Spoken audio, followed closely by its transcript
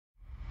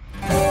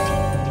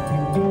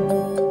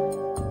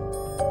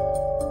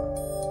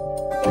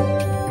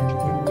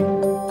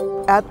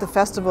at the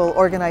festival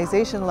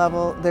organization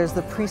level, there's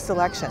the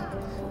pre-selection.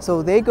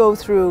 So they go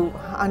through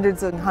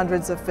hundreds and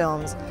hundreds of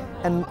films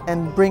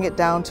and bring it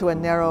down to a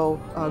narrow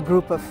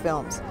group of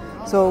films.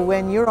 So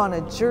when you're on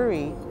a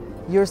jury,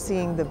 you're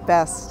seeing the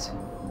best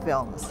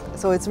films.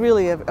 So it's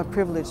really a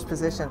privileged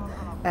position,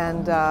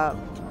 and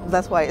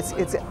that's why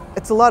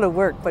it's a lot of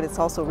work, but it's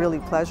also really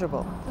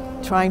pleasurable.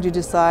 Trying to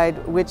decide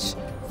which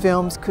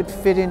films could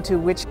fit into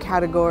which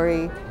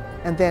category,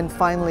 and then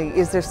finally,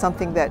 is there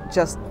something that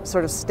just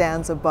sort of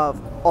stands above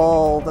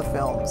all the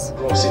films?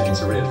 We're also seeking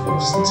to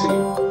reinforce the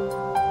team.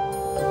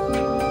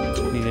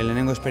 Nire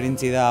lehenengo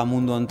esperientzia da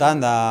mundu hontan,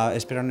 da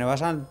espero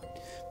nebasan,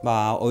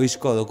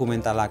 ohizko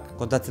dokumentalak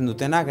kontatzen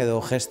dutenak,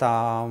 edo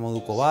gesta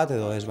moduko bat,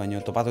 edo ez,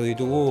 baino topatu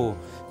ditugu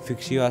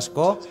fikzio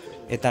asko,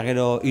 eta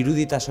gero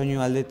irudita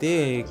soinu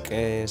aldetik,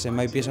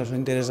 zenbait pieza oso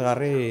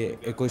interesgarri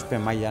ekoizpen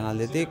mailan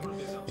aldetik,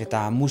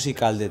 eta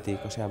musika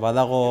aldetik. Osea,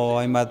 badago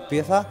hainbat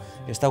pieza,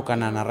 ez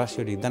daukana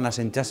narraziorik, dana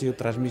sentsazio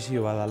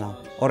transmisio badala.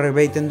 Horrek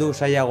behiten du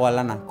zailagoa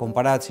lana,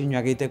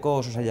 konparatzioak egiteko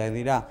oso zailak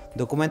dira.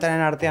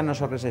 Dokumentaren artean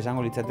oso horreza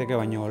izango litzateke,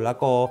 baina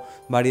olako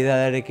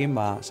baridadearekin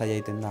zaila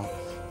egiten da.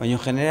 Baina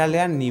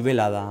generalean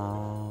nivela da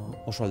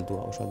oso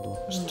altua, oso altua.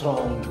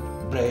 Strong,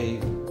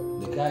 brave,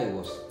 the guy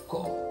was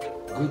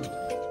good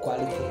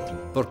quality.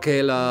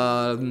 Porque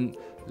la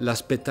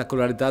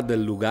espectacularidad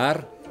del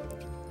lugar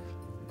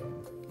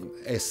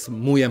es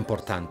muy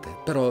importante,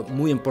 pero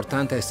muy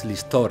importante es la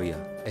historia.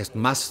 Es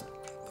más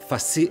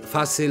fácil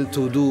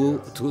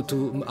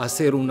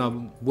hacer una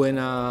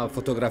buena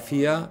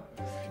fotografía,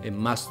 es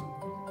más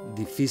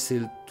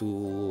difícil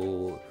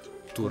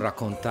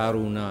racontar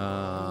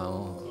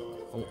una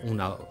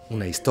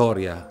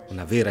historia,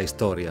 una vera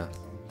historia.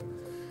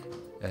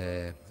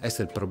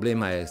 El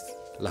problema es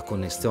la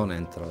conexión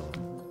entre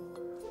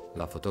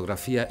la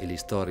fotografía y la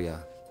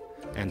historia,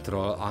 entre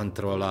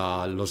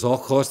los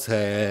ojos y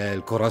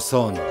el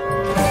corazón.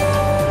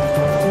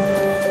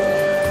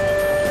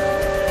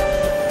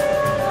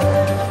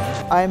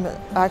 I'm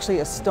actually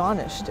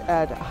astonished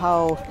at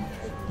how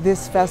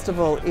this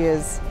festival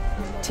is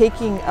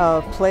taking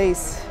a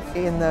place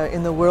in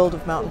the world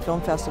of mountain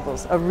film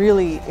festivals, a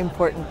really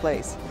important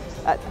place.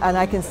 And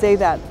I can say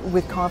that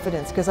with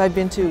confidence because I've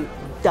been to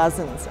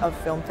dozens of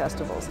film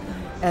festivals,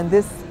 and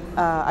this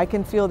I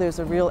can feel there's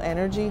a real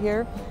energy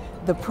here.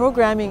 The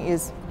programming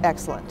is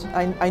excellent.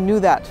 I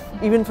knew that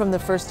even from the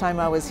first time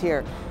I was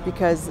here,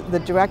 because the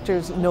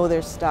directors know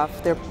their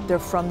stuff. They're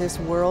from this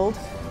world,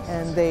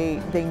 and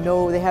they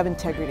know, they have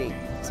integrity,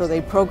 so they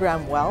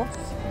program well.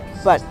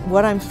 But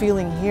what I'm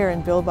feeling here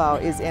in Bilbao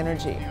is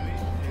energy.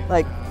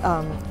 Like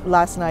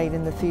last night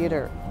in the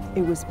theater,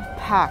 it was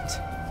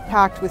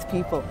packed with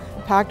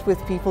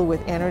people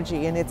with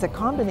energy, and it's a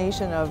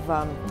combination of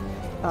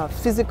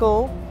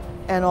physical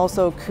and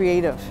also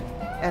creative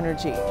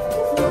energy.